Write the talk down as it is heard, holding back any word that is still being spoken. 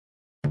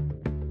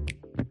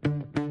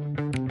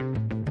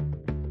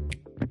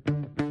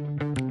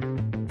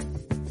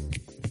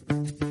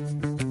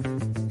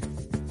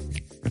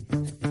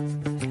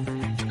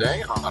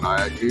today on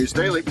Ag News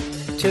Daily.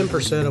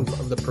 10%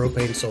 of the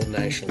propane sold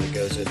nationally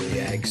goes into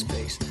the ag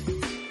space.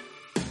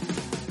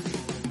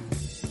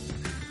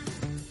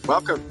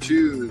 Welcome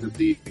to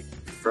the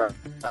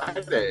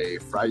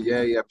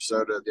Friday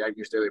episode of the Ag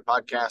News Daily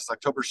podcast,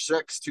 October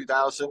 6,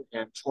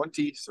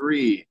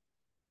 2023.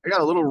 I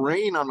got a little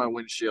rain on my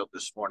windshield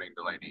this morning,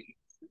 Delaney.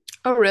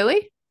 Oh,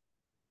 really?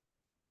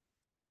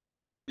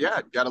 Yeah,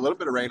 got a little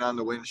bit of rain on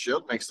the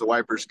windshield. Makes the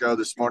wipers go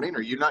this morning.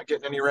 Are you not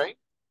getting any rain?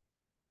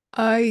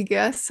 I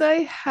guess I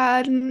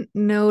hadn't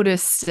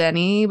noticed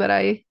any, but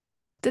I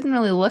didn't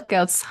really look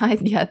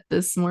outside yet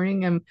this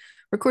morning. I'm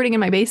recording in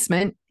my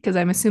basement because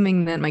I'm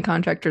assuming that my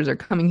contractors are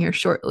coming here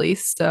shortly.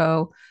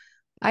 So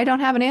I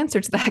don't have an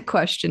answer to that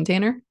question,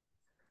 Tanner.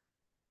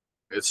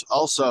 It's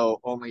also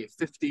only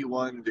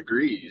 51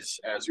 degrees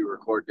as we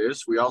record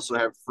this. We also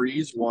have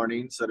freeze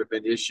warnings that have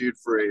been issued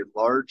for a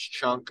large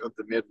chunk of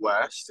the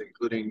Midwest,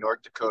 including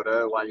North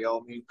Dakota,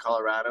 Wyoming,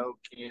 Colorado,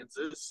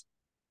 Kansas,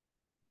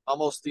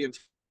 almost the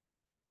entire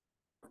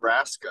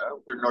Nebraska,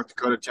 where North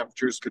Dakota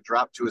temperatures could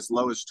drop to as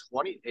low as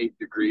 28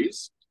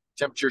 degrees.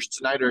 Temperatures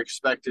tonight are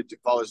expected to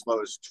fall as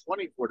low as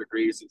 24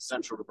 degrees in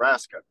central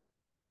Nebraska.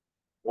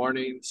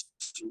 Warnings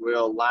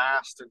will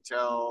last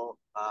until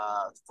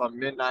from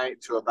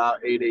midnight to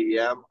about 8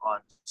 a.m. on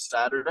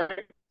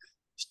Saturday.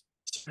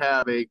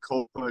 Have a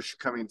cold push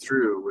coming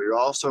through. We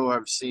also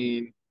have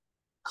seen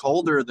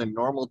colder than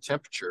normal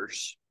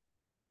temperatures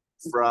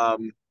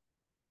from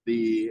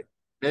the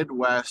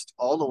Midwest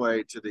all the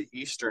way to the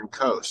eastern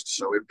coast.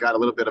 So we've got a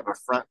little bit of a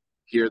front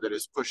here that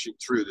is pushing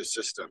through the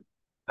system.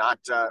 Not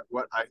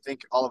what I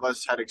think all of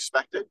us had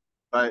expected,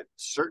 but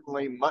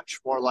certainly much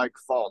more like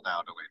fall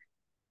now,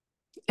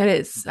 Delaney. It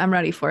is. I'm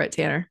ready for it,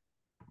 Tanner.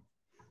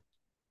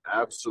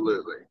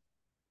 Absolutely.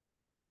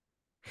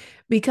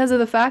 Because of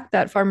the fact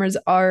that farmers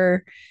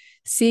are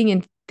seeing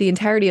in the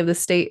entirety of the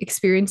state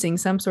experiencing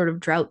some sort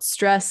of drought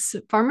stress,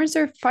 farmers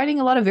are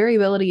finding a lot of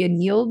variability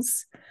in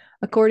yields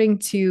according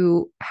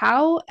to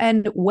how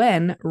and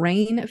when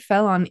rain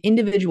fell on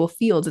individual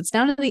fields. It's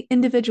down to the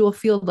individual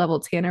field level,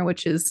 Tanner,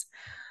 which is,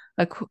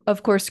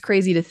 of course,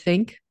 crazy to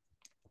think.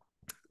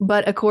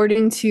 But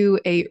according to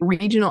a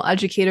regional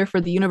educator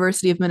for the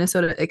University of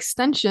Minnesota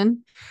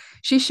Extension,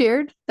 she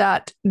shared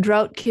that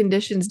drought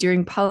conditions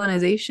during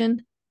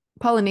pollination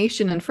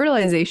and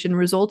fertilization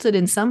resulted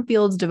in some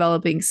fields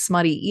developing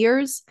smutty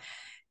ears.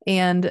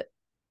 And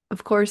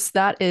of course,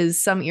 that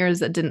is some ears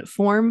that didn't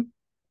form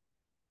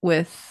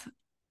with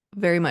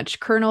very much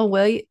kernel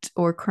weight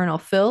or kernel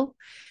fill.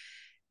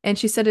 And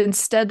she said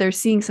instead they're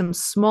seeing some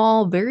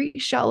small, very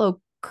shallow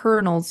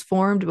kernels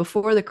formed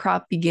before the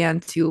crop began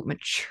to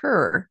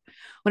mature.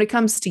 When it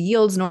comes to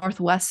yields,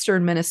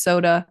 northwestern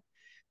Minnesota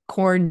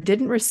corn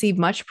didn't receive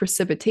much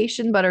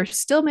precipitation, but are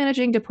still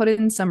managing to put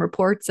in some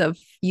reports of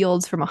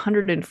yields from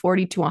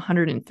 140 to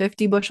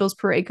 150 bushels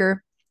per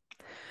acre.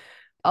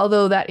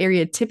 Although that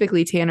area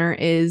typically, Tanner,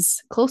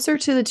 is closer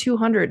to the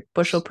 200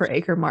 bushel per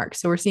acre mark.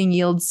 So we're seeing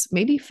yields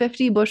maybe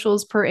 50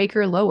 bushels per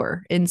acre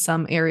lower in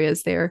some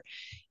areas there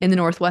in the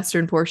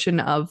northwestern portion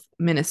of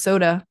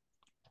Minnesota.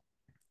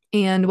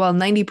 And while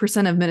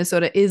 90% of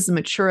Minnesota is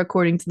mature,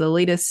 according to the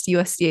latest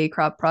USDA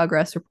crop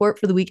progress report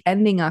for the week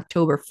ending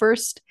October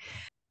 1st,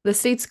 the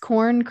state's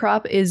corn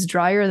crop is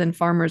drier than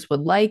farmers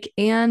would like.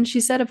 And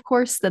she said, of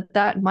course,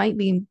 that might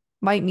mean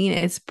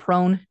it's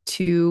prone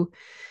to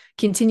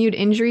continued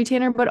injury,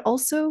 Tanner, but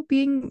also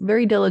being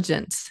very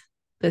diligent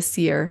this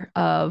year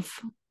of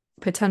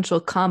potential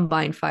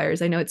combine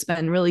fires. I know it's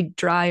been really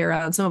dry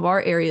around some of our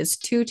areas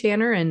too,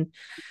 Tanner, and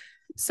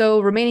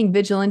so remaining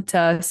vigilant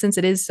since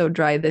it is so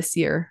dry this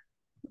year.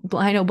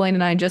 I know Blaine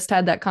and I just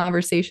had that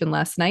conversation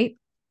last night.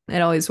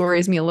 It always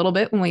worries me a little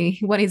bit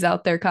when he's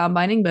out there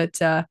combining, but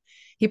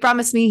he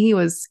promised me he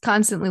was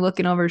constantly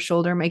looking over his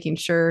shoulder, making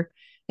sure,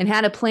 and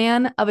had a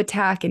plan of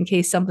attack in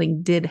case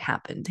something did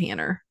happen,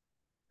 Tanner.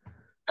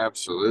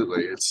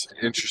 Absolutely. It's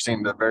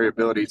interesting the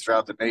variability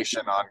throughout the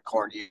nation on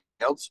corn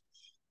yields,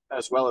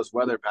 as well as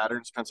weather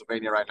patterns.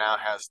 Pennsylvania right now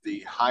has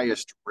the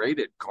highest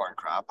rated corn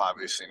crop,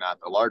 obviously not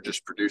the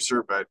largest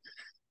producer, but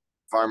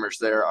farmers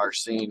there are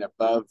seeing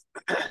above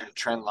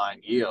trend line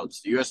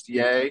yields. The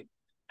USDA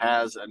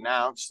has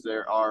announced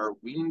there are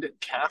weaned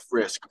calf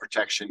risk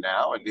protection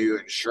now, a new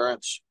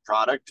insurance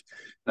product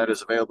that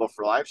is available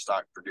for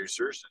livestock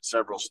producers in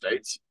several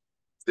states.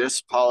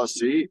 This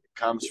policy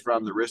comes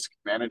from the Risk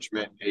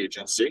Management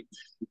Agency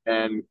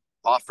and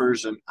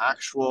offers an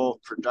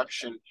actual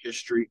production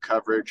history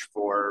coverage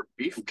for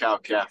beef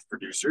cow-calf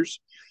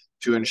producers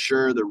to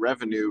ensure the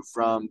revenue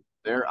from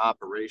their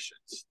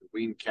operations. The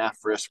weaned calf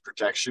risk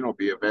protection will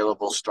be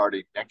available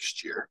starting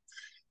next year.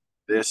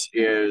 This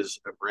is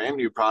a brand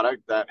new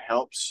product that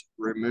helps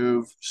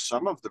remove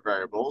some of the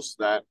variables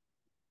that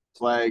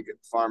plague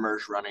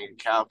farmers running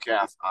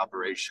cow-calf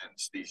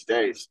operations these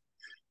days.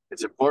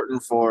 It's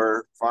important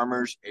for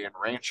farmers and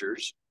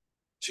ranchers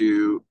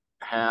to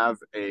have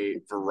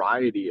a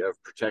variety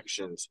of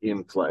protections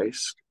in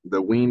place.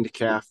 The weaned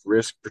calf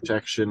risk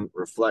protection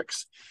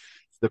reflects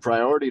the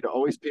priority to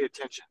always pay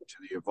attention to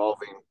the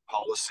evolving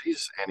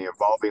policies and the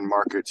evolving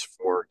markets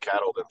for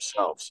cattle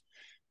themselves.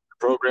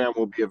 The program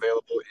will be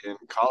available in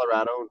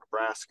Colorado,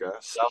 Nebraska,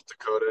 South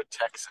Dakota,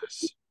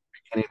 Texas,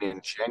 beginning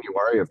in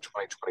January of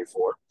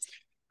 2024.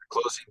 The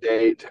closing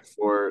date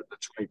for the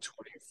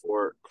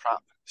 2024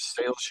 crop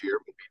sales year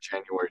will be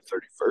January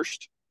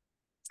 31st.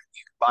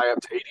 You can buy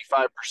up to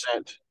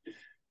 85%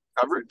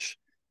 coverage,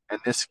 and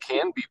this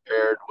can be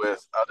paired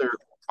with other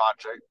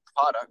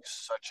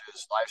products such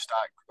as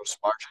livestock gross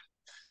margin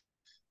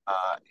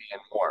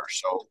and more.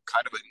 So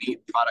kind of a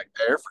neat product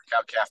there for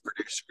cow-calf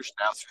producers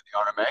now through the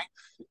RMA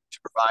to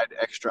provide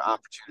extra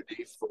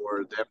opportunity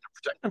for them to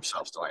protect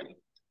themselves, Delaney.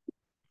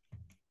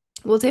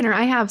 Well, Tanner,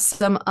 I have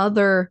some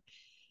other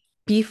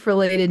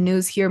beef-related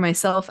news here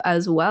myself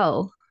as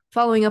well.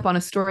 Following up on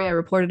a story I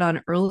reported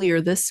on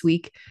earlier this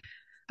week,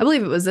 I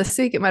believe it was this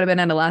week. It might have been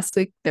end of last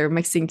week. They're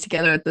mixing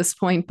together at this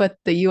point. But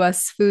the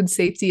U.S. Food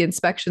Safety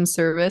Inspection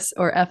Service,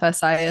 or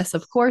FSIS,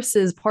 of course,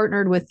 is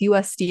partnered with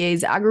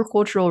USDA's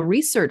Agricultural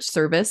Research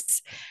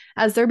Service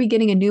as they're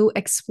beginning a new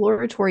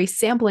exploratory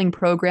sampling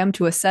program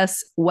to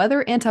assess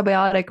whether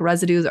antibiotic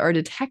residues are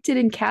detected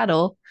in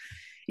cattle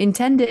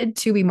intended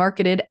to be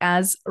marketed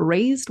as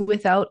raised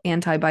without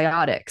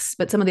antibiotics.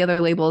 But some of the other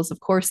labels, of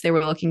course, they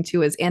were looking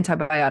to as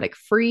antibiotic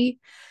free,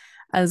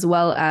 as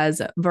well as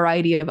a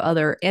variety of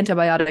other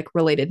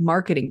antibiotic-related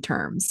marketing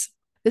terms.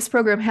 This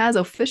program has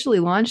officially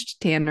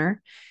launched,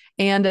 Tanner,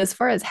 and as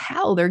far as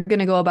how they're going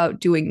to go about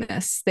doing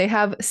this, they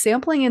have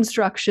sampling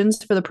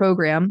instructions for the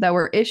program that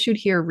were issued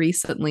here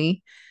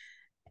recently,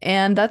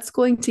 and that's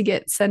going to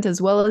get sent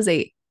as well as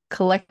a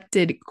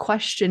collected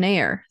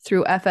questionnaire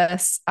through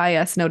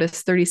FSIS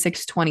Notice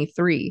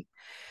 3623.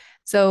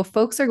 So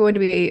folks are going to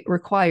be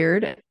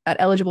required at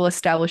eligible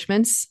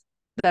establishments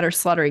that are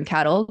slaughtering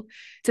cattle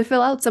to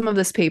fill out some of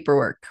this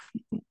paperwork.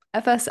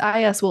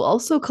 FSIS will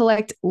also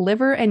collect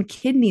liver and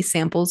kidney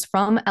samples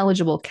from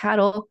eligible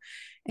cattle,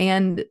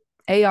 and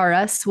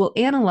ARS will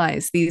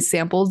analyze these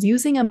samples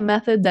using a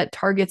method that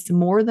targets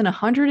more than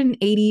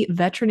 180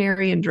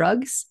 veterinarian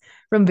drugs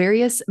from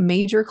various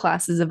major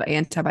classes of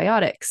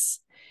antibiotics.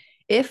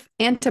 If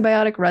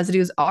antibiotic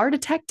residues are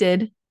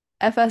detected,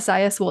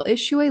 FSIS will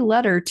issue a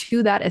letter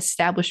to that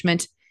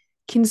establishment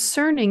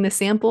concerning the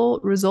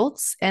sample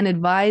results and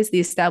advise the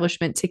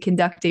establishment to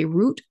conduct a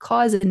root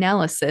cause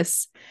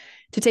analysis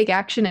to take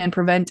action and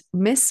prevent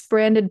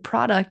misbranded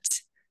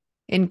product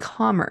in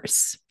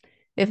commerce.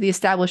 If the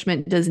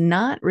establishment does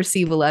not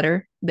receive a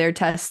letter, their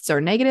tests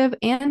are negative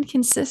and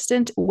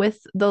consistent with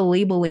the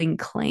labeling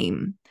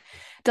claim.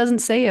 It doesn't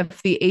say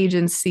if the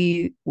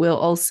agency will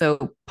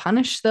also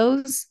punish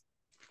those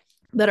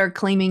that are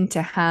claiming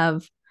to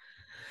have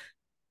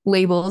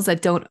labels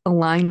that don't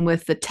align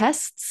with the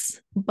tests,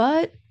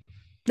 but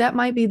that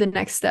might be the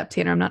next step,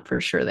 Tanner. I'm not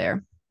for sure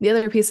there. The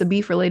other piece of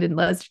beef-related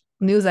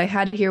news I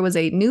had here was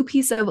a new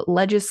piece of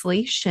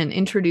legislation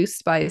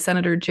introduced by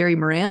Senator Jerry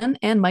Moran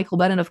and Michael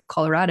Bennet of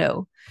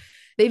Colorado.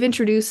 They've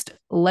introduced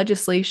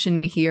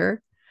legislation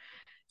here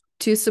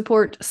to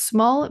support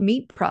small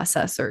meat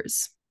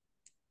processors.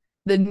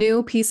 The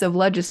new piece of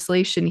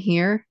legislation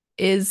here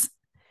is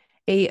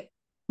a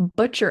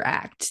Butcher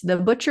Act. The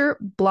Butcher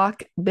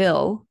Block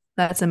Bill,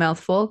 that's a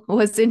mouthful,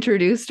 was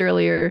introduced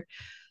earlier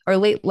or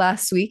late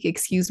last week,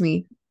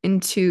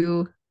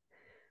 into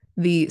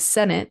the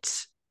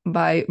Senate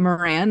by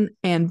Moran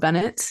and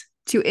Bennet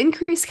to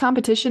increase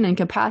competition and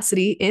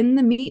capacity in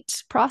the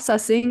meat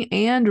processing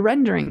and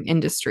rendering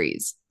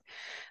industries.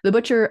 The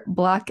Butcher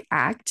Block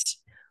Act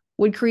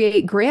would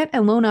create grant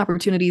and loan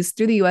opportunities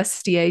through the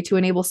USDA to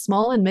enable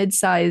small and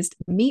mid-sized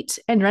meat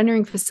and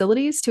rendering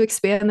facilities to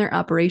expand their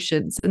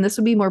operations. And this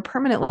would be more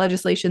permanent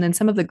legislation than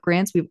some of the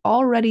grants we've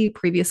already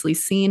previously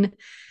seen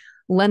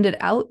lended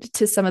out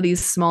to some of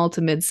these small to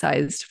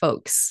mid-sized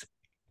folks.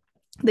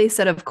 They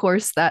said, of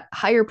course, that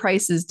higher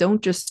prices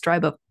don't just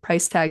drive up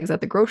price tags at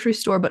the grocery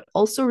store, but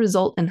also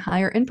result in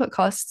higher input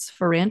costs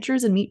for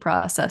ranchers and meat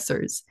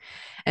processors.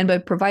 And by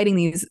providing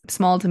these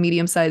small to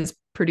medium-sized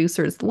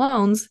producers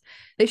loans,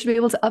 they should be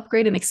able to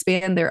upgrade and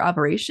expand their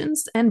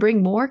operations and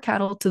bring more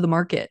cattle to the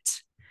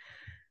market.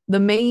 The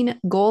main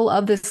goal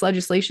of this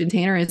legislation,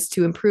 Tanner, is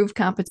to improve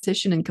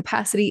competition and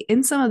capacity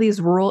in some of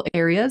these rural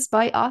areas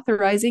by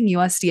authorizing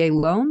USDA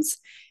loans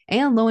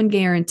and loan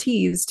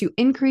guarantees to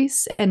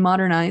increase and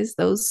modernize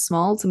those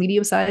small to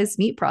medium-sized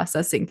meat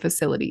processing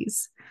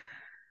facilities.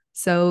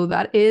 So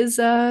that is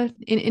an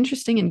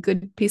interesting and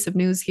good piece of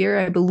news here.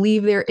 I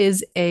believe there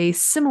is a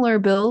similar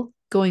bill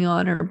going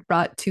on or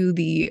brought to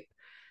the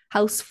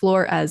House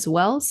floor as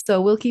well.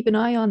 So we'll keep an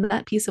eye on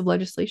that piece of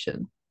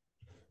legislation.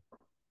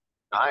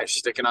 Nice.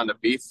 Sticking on the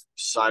beef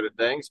side of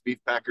things, beef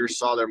packers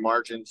saw their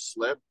margins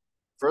slip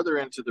further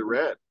into the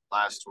red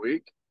last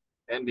week,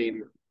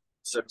 ending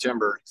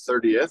September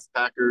 30th.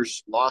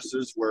 Packers'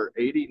 losses were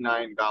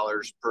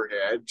 $89 per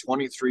head,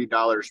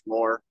 $23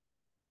 more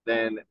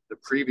than the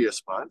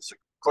previous months.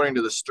 According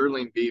to the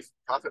Sterling Beef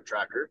Profit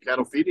Tracker,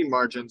 cattle feeding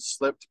margins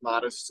slipped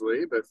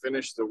modestly, but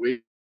finished the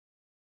week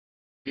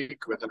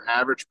with an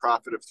average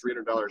profit of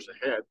 $300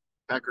 a head.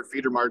 Packer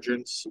feeder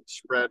margins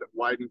spread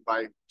widened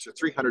to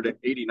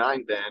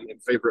 389 then in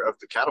favor of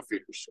the cattle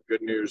feeders.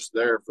 Good news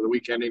there for the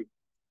week ending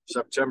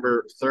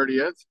September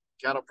 30th.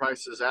 Cattle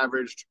prices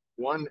averaged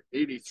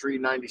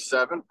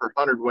 183.97 per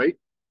hundredweight.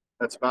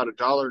 That's about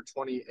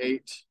 $1.28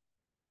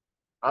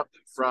 up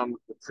from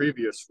the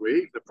previous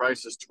week. The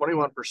price is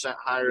 21%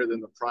 higher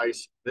than the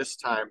price this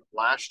time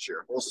last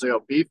year. Wholesale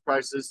beef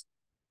prices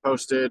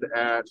posted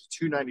at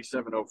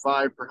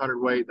 $297.05 per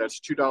hundredweight. That's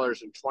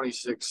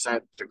 $2.26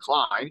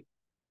 decline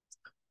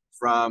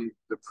from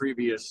the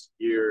previous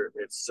year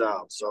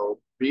itself. So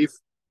beef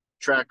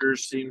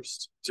trackers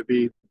seems to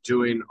be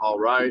doing all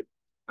right.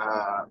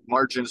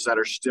 Margins that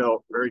are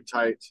still very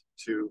tight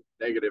to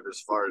negative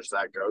as far as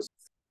that goes.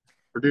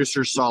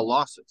 Producers saw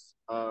losses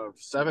of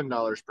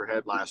 $7 per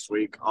head last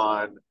week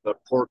on the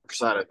pork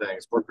side of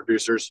things. Pork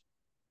producers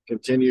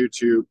continue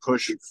to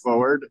push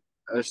forward.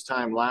 This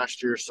time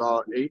last year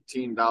saw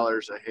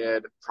 $18 a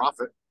head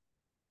profit.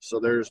 So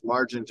there's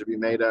margin to be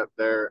made up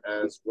there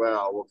as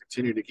well. We'll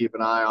continue to keep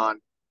an eye on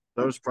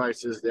those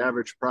prices. The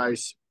average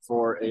price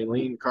for a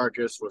lean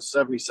carcass was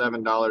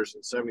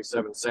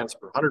 $77.77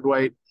 per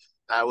hundredweight.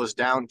 That was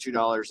down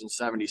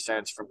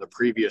 $2.70 from the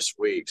previous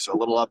week. So a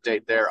little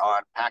update there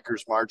on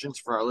Packers margins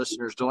for our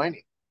listeners,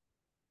 Delaney.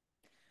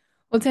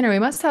 Well, Tanner, we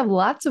must have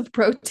lots of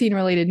protein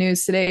related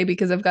news today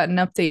because I've got an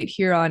update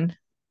here on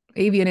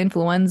avian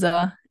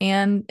influenza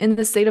and in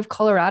the state of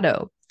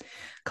Colorado.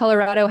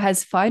 Colorado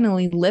has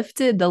finally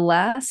lifted the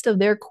last of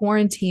their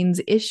quarantines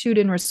issued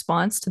in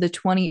response to the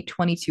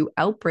 2022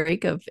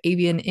 outbreak of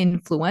avian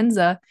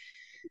influenza.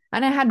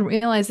 And I hadn't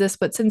realized this,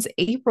 but since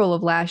April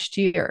of last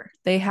year,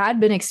 they had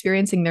been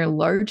experiencing their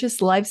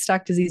largest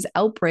livestock disease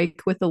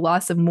outbreak with the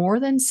loss of more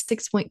than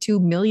 6.2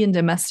 million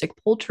domestic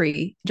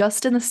poultry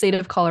just in the state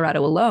of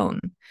Colorado alone.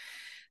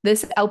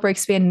 This outbreak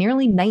spanned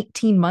nearly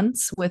 19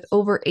 months with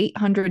over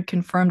 800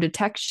 confirmed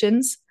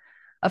detections,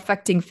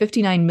 affecting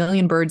 59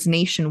 million birds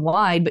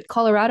nationwide, but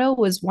Colorado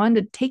was one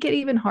to take it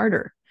even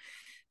harder.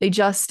 They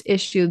just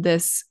issued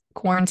this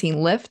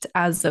quarantine lift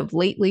as of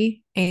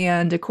lately,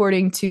 and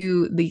according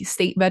to the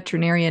state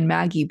veterinarian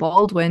Maggie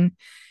Baldwin,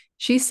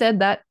 she said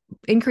that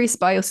increased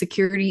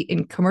biosecurity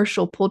in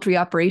commercial poultry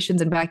operations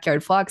and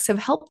backyard flocks have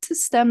helped to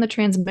stem the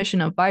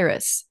transmission of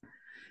virus.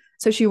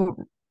 So she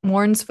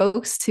warns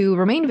folks to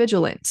remain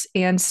vigilant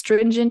and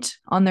stringent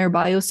on their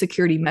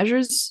biosecurity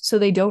measures so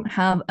they don't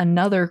have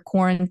another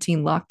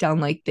quarantine lockdown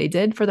like they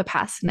did for the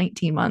past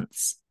 19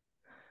 months.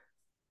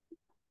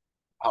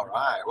 All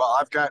right. Well,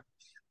 I've got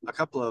a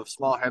couple of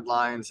small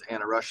headlines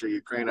and a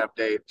Russia-Ukraine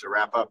update to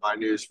wrap up my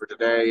news for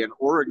today. An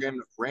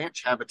Oregon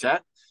ranch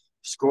habitat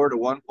scored a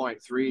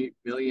 $1.3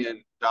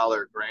 million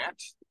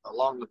grant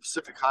along the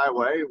Pacific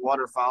Highway.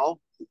 Waterfowl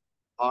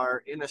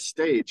are in a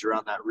stage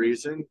around that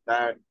region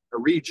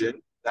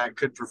that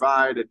could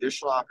provide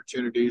additional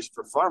opportunities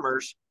for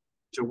farmers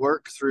to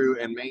work through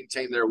and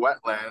maintain their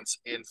wetlands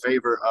in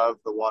favor of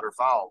the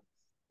waterfowl.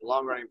 The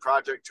long-running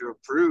project to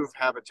improve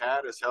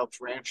habitat has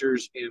helped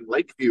ranchers in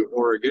Lakeview,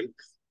 Oregon,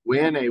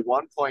 win a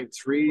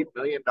 $1.3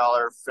 million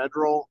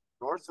federal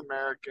North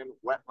American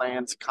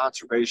Wetlands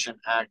Conservation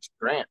Act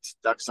grant.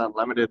 Ducks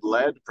Unlimited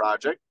LED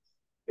project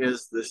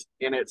is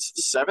in its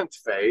 7th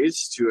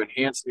phase to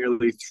enhance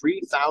nearly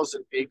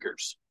 3,000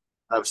 acres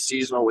of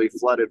seasonally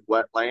flooded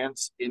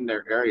wetlands in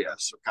their area.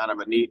 So kind of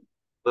a neat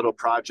little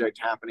project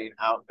happening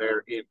out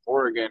there in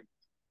Oregon.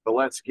 But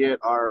let's get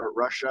our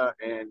Russia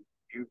and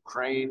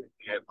Ukraine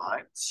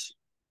headlines.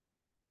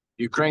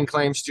 Ukraine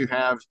claims to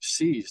have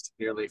seized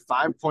nearly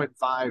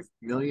 $5.5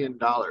 million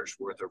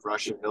worth of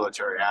Russian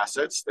military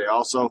assets. They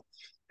also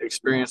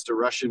experienced a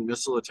Russian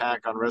missile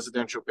attack on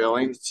residential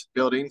buildings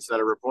that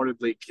have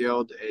reportedly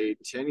killed a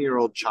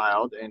 10-year-old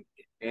child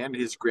and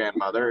his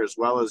grandmother, as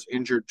well as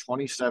injured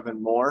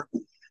 27 more.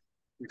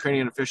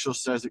 Ukrainian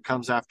officials says it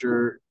comes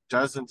after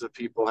dozens of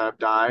people have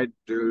died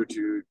due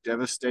to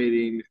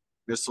devastating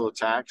missile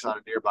attacks on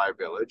a nearby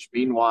village.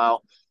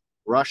 Meanwhile,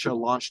 Russia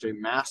launched a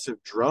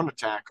massive drone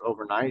attack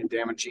overnight,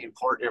 damaging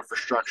port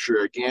infrastructure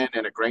again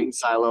in a grain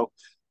silo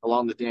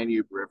along the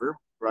Danube River.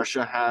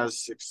 Russia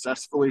has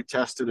successfully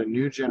tested a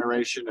new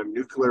generation of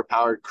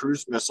nuclear-powered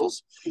cruise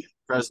missiles.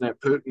 President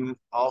Putin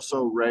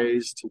also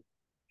raised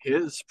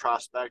his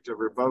prospect of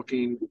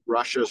revoking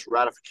Russia's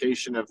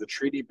ratification of the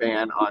treaty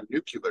ban on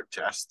nuclear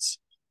tests.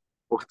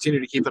 We'll continue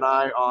to keep an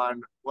eye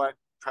on what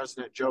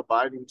President Joe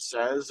Biden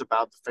says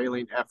about the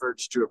failing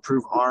efforts to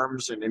approve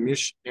arms and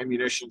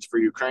ammunition for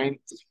Ukraine.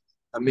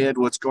 Amid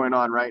what's going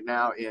on right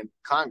now in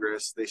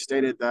Congress, they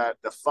stated that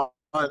the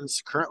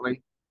funds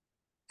currently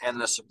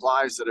and the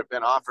supplies that have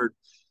been offered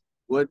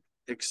would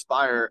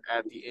expire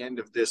at the end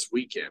of this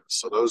weekend.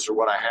 So those are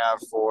what I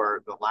have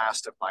for the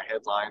last of my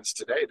headlines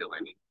today,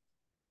 Delaney.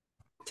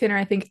 Tanner,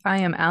 I think I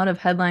am out of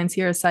headlines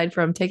here aside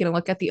from taking a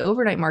look at the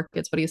overnight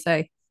markets. What do you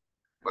say?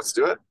 Let's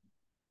do it.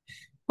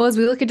 Well, as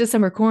we look at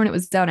December corn, it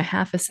was down a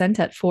half a cent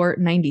at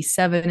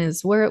 $4.97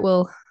 is where it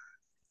will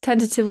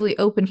tentatively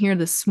open here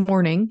this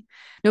morning.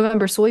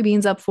 November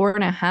soybeans up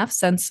 4.5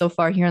 cents so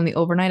far here on the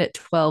overnight at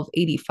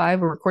 $12.85.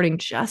 We're recording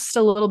just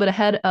a little bit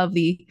ahead of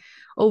the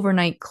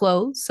overnight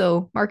close,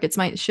 so markets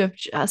might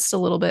shift just a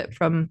little bit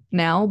from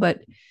now,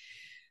 but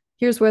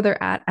here's where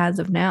they're at as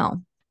of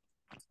now.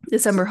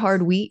 December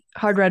hard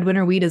red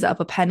winter wheat is up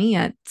a penny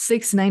at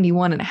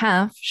 691 and a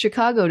half.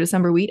 Chicago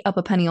December wheat up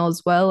a penny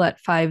as well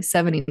at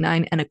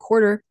 579 and a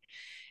quarter.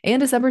 And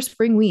December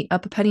spring wheat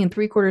up a penny and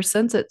 3/4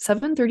 cents at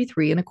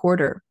 733 and a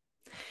quarter.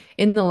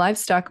 In the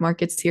livestock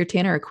markets here,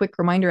 Tanner, a quick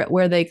reminder at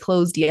where they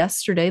closed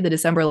yesterday. The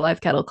December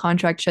live cattle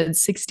contract shed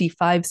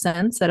 65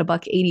 cents at a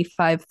buck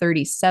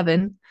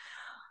 85.37.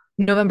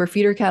 November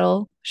feeder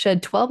cattle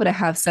shed 12 and a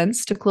half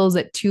cents to close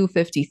at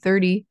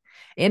 250.30.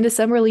 And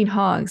December lean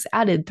hogs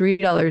added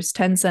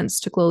 $3.10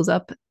 to close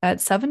up at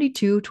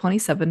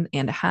 72.27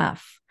 and a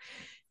half.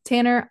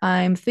 Tanner,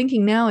 I'm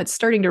thinking now it's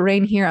starting to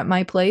rain here at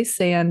my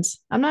place, and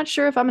I'm not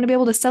sure if I'm going to be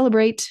able to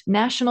celebrate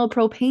National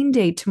Propane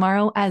Day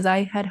tomorrow as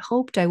I had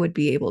hoped I would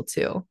be able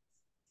to.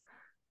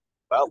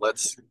 Well,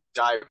 let's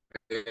dive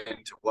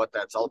into what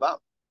that's all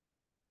about.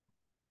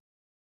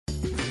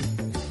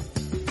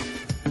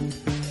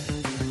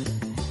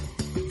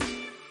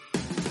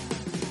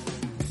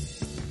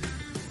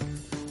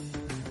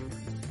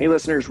 Hey,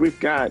 listeners, we've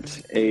got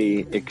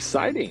a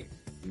exciting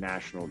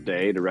National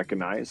Day to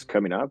recognize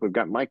coming up. We've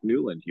got Mike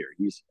Newland here.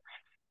 He's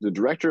the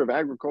Director of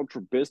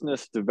Agricultural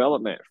Business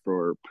Development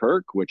for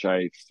PERC, which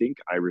I think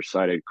I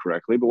recited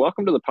correctly. But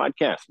welcome to the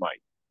podcast,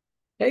 Mike.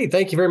 Hey,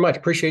 thank you very much.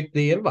 Appreciate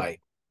the invite.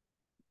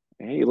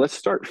 Hey, let's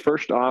start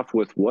first off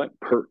with what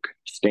PERC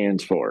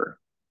stands for.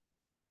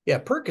 Yeah,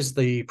 PERC is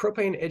the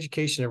Propane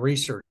Education and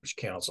Research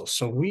Council.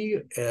 So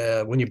we,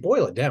 when you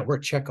boil it down, we're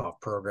a checkoff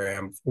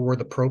program for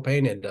the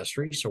propane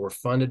industry. So we're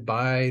funded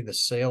by the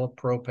sale of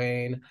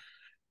propane,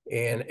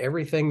 and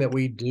everything that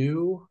we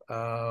do,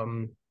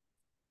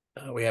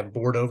 we have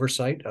board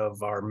oversight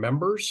of our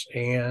members,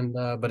 and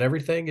but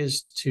everything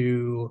is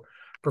to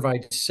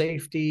provide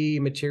safety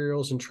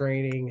materials and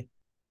training,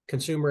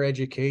 consumer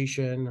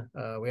education.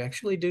 We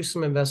actually do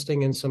some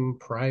investing in some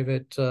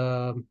private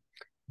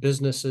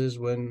businesses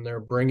when they're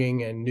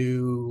bringing a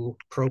new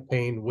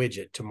propane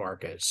widget to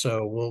market.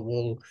 So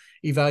we'll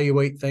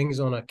evaluate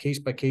things on a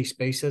case-by-case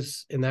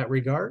basis in that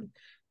regard,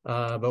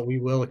 but we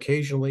will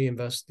occasionally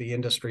invest the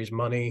industry's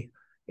money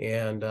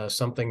and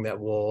something that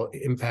will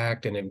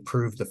impact and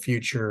improve the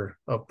future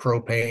of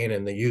propane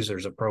and the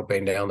users of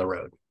propane down the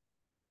road.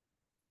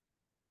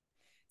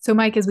 So,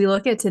 Mike, as we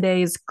look at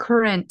today's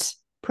current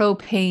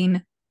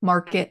propane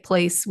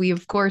marketplace, we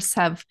of course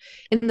have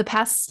in the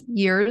past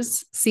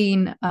years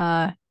seen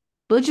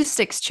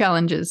logistics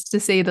challenges, to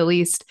say the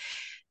least.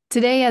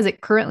 Today, as it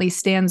currently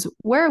stands,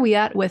 where are we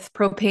at with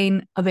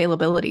propane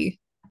availability?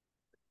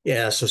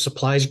 Yeah, so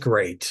supply is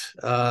great.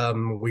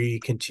 We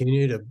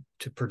continue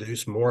to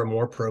produce more and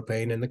more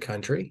propane in the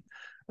country.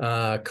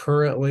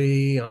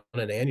 Currently, on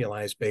an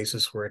annualized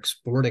basis, we're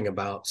exporting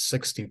about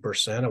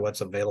 60% of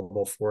what's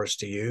available for us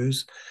to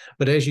use.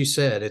 But as you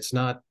said, it's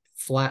not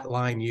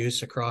flatline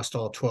use across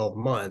all 12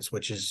 months,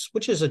 which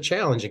is a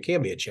challenge. It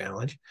can be a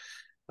challenge.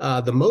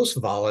 The most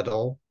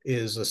volatile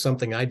is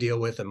something I deal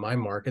with in my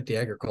market, the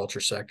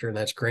agriculture sector, and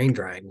that's grain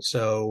drying.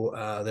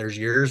 So there's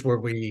years where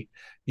we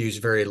use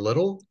very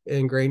little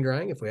in grain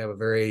drying. If we have a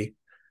very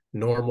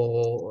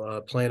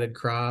normal planted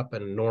crop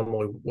and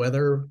normal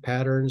weather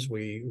patterns,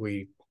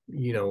 we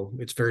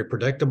it's very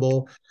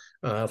predictable.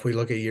 If we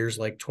look at years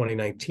like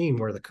 2019,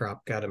 where the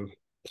crop got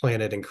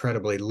planted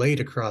incredibly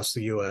late across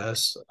the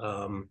U.S.,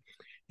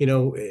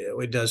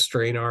 it does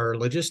strain our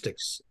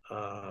logistics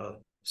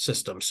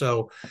system.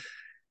 So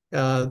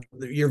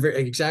you're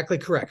exactly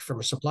correct. From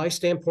a supply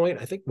standpoint,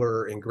 I think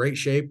we're in great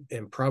shape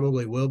and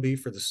probably will be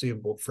for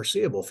the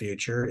foreseeable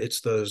future.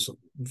 It's those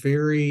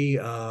very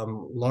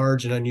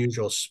large and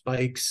unusual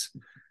spikes,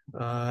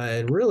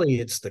 and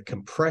really it's the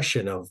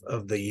compression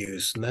of the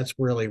use. And that's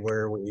really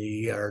where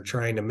we are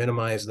trying to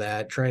minimize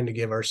that, trying to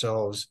give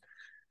ourselves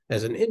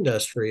as an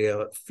industry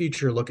a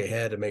future look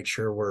ahead to make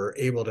sure we're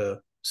able to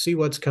see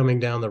what's coming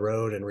down the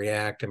road and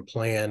react and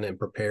plan and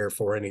prepare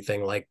for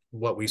anything like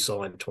what we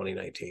saw in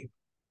 2019.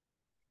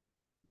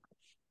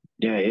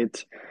 Yeah,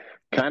 it's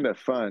kind of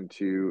fun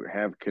to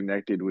have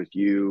connected with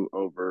you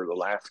over the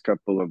last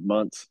couple of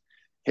months,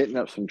 hitting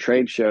up some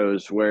trade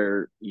shows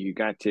where you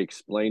got to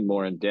explain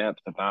more in depth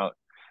about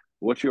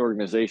what your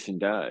organization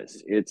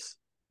does. It's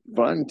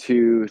fun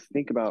to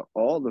think about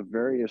all the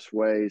various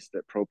ways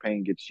that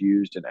propane gets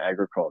used in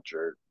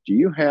agriculture. Do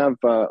you have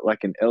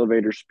like an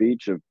elevator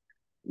speech of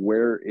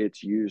where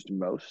it's used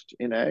most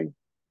in ag?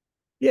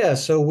 Yeah,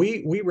 so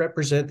we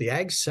represent the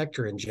ag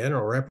sector in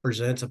general,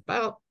 represents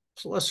about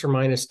plus or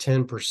minus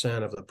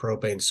 10% of the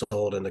propane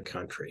sold in the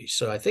country.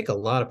 So I think a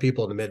lot of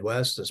people in the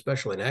Midwest,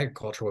 especially in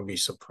agriculture, would be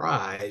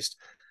surprised.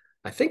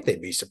 I think they'd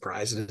be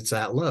surprised that it's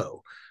that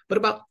low. But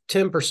about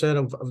 10%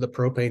 of the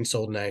propane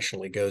sold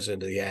nationally goes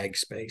into the ag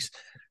space.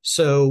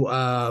 So,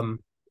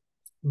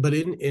 but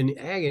in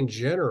ag in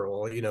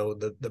general,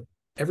 the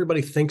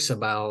everybody thinks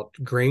about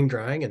grain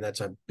drying, and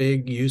that's a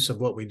big use of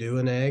what we do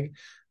in ag.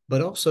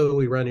 But also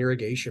we run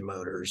irrigation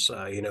motors.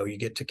 You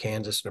get to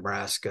Kansas,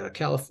 Nebraska,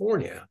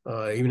 California,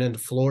 even into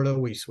Florida,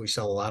 we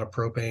sell a lot of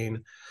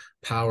propane.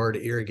 powered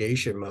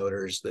irrigation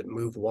motors that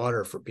move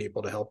water for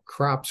people to help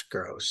crops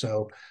grow.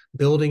 So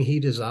building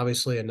heat is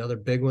obviously another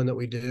big one that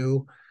we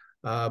do.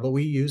 But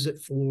we use it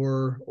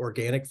for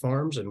organic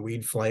farms and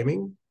weed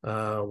flaming.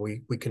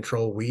 We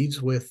control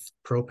weeds with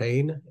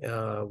propane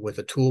with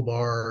a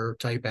toolbar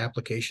type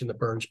application that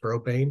burns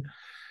propane.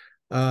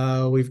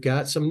 We've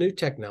got some new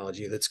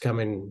technology that's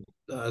coming,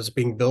 is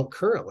being built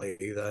currently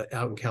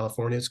out in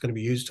California. It's going to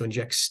be used to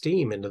inject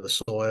steam into the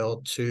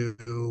soil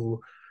to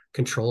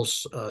control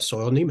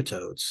soil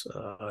nematodes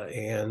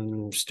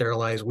and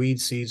sterilize weed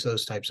seeds,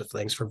 those types of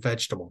things for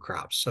vegetable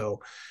crops.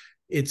 So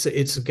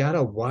it's got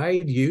a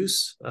wide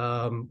use.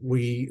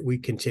 We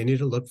continue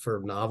to look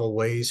for novel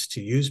ways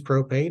to use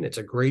propane. It's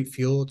a great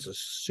fuel. It's a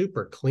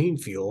super clean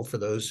fuel for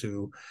those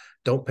who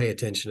don't pay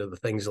attention to the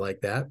things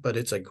like that, but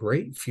it's a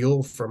great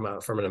fuel from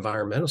an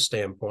environmental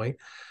standpoint.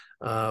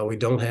 We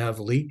don't have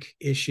leak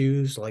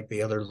issues like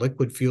the other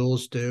liquid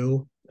fuels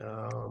do.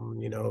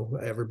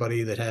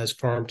 Everybody that has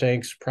farm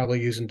tanks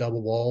probably using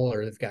double wall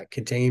or they've got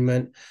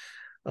containment.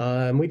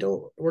 And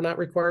we're not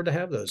required to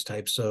have those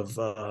types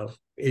of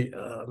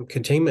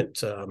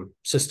containment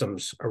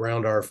systems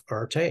around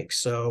our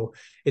tanks. So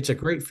it's a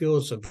great fuel.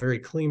 It's a very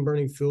clean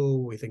burning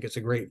fuel. We think it's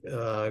a great,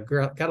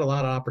 got a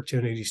lot of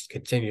opportunities to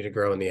continue to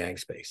grow in the ag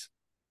space.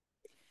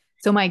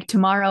 So Mike,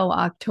 tomorrow,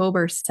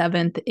 October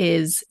 7th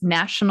is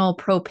National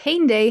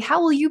Propane Day.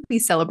 How will you be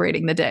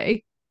celebrating the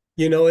day?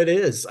 It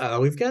is.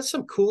 We've got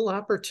some cool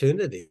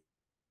opportunities,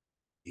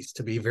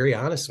 to be very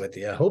honest with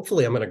you.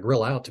 Hopefully I'm going to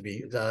grill out to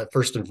be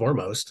first and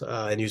foremost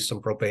and use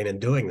some propane in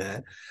doing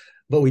that.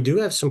 But we do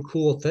have some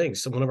cool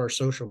things. So one of our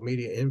social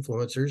media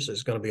influencers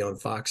is going to be on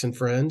Fox and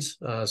Friends.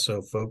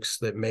 So folks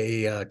that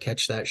may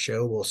catch that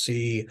show will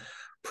see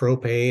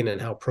propane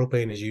and how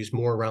propane is used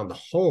more around the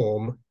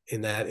home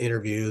in that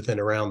interview than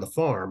around the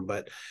farm.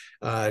 But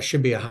it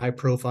should be a high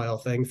profile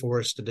thing for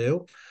us to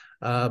do.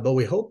 But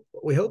we hope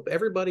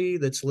everybody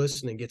that's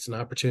listening gets an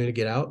opportunity to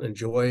get out and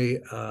enjoy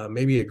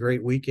maybe a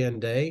great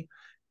weekend day.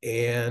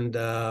 And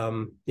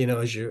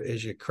as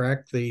you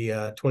crack the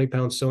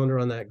 20-pound cylinder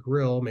on that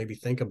grill, maybe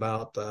think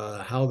about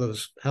how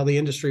the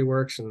industry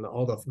works and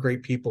all the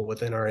great people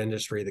within our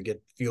industry that get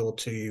fuel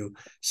to you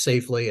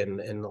safely and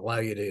allow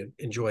you to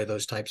enjoy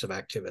those types of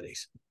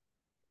activities.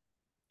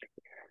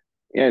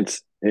 Yeah,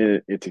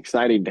 it's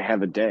exciting to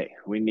have a day.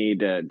 We need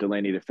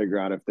Delaney to figure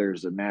out if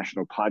there's a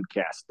national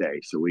podcast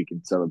day so we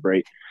can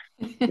celebrate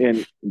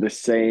in the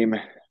same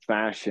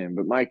fashion.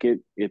 But Mike,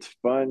 it's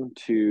fun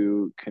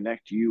to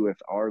connect you with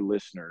our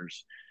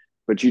listeners,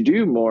 but you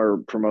do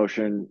more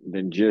promotion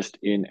than just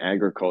in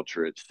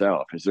agriculture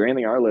itself. Is there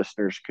anything our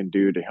listeners can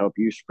do to help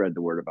you spread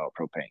the word about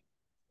propane?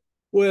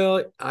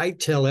 Well, I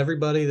tell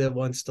everybody that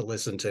wants to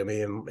listen to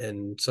me,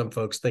 and some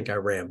folks think I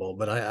ramble,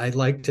 but I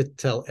like to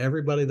tell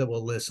everybody that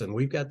will listen,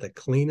 we've got the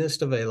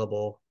cleanest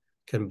available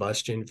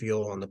combustion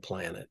fuel on the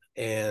planet.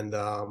 And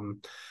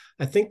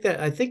I think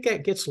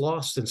that gets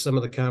lost in some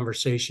of the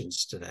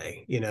conversations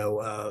today.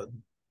 For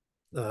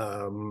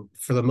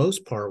the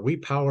most part, we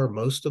power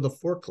most of the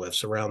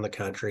forklifts around the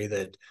country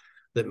that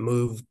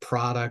move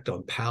product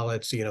on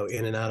pallets,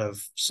 in and out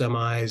of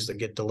semis that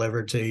get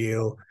delivered to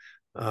you.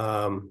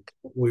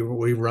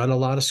 We run a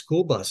lot of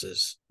school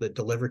buses that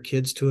deliver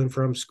kids to and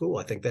from school.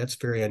 I think that's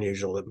very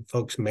unusual that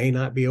folks may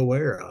not be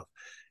aware of,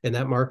 and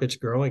that market's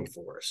growing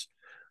for us.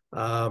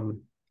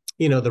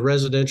 The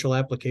residential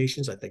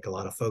applications, I think a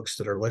lot of folks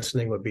that are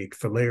listening would be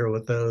familiar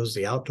with those.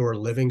 The outdoor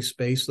living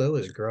space, though,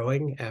 is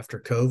growing after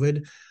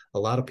COVID. A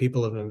lot of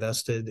people have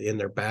invested in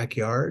their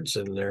backyards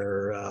and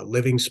their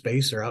living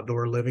space, their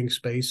outdoor living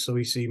space. So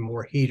we see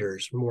more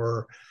heaters,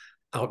 more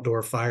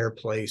outdoor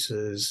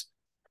fireplaces,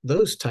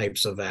 those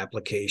types of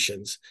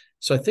applications.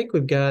 So I think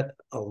we've got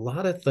a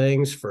lot of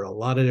things for a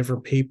lot of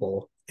different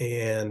people.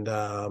 And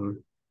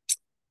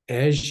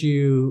as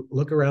you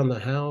look around the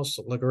house,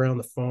 look around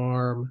the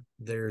farm,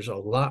 there's a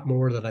lot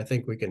more that I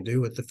think we can do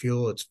with the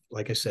fuel. It's,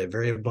 like I said,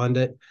 very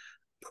abundant.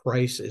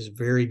 Price is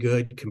very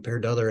good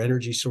compared to other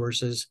energy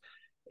sources.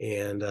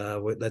 And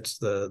that's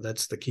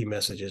the key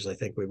messages I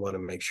think we want to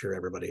make sure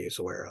everybody is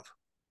aware of.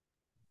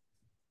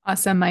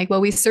 Awesome, Mike.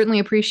 Well, we certainly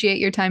appreciate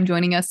your time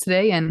joining us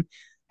today. And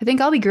I think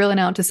I'll be grilling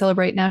out to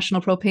celebrate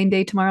National Propane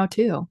Day tomorrow,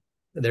 too.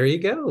 There you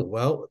go.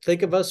 Well,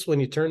 think of us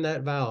when you turn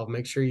that valve.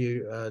 Make sure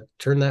you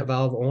turn that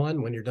valve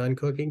on. When you're done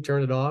cooking,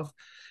 turn it off.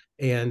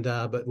 And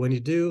but when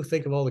you do,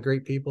 think of all the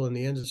great people in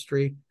the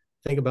industry.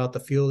 Think about the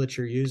fuel that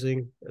you're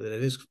using. That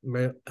it is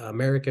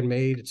American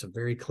made. It's a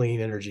very clean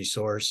energy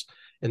source.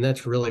 And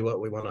that's really what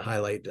we want to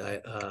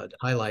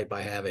highlight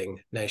by having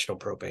National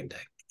Propane Day.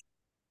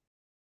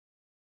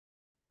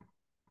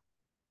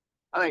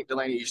 I think,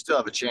 Delaney, you still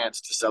have a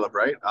chance to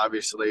celebrate.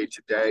 Obviously,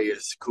 today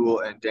is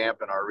cool and damp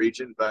in our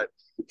region, but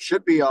it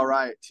should be all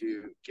right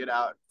to get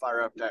out and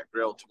fire up that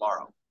grill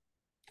tomorrow.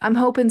 I'm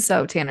hoping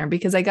so, Tanner,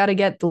 because I got to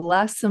get the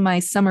last of my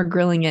summer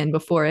grilling in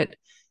before it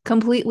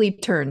completely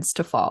turns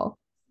to fall.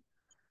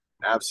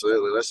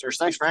 Absolutely. Listeners,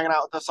 thanks for hanging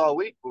out with us all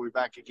week. We'll be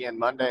back again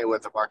Monday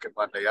with a Market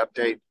Monday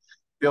update.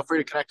 feel free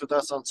to connect with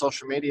us on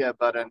social media.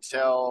 But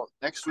until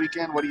next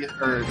weekend,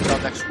 until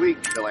next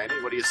week, Delaney,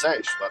 what do you say?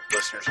 Should let the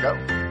listeners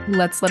go?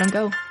 Let's let them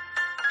go.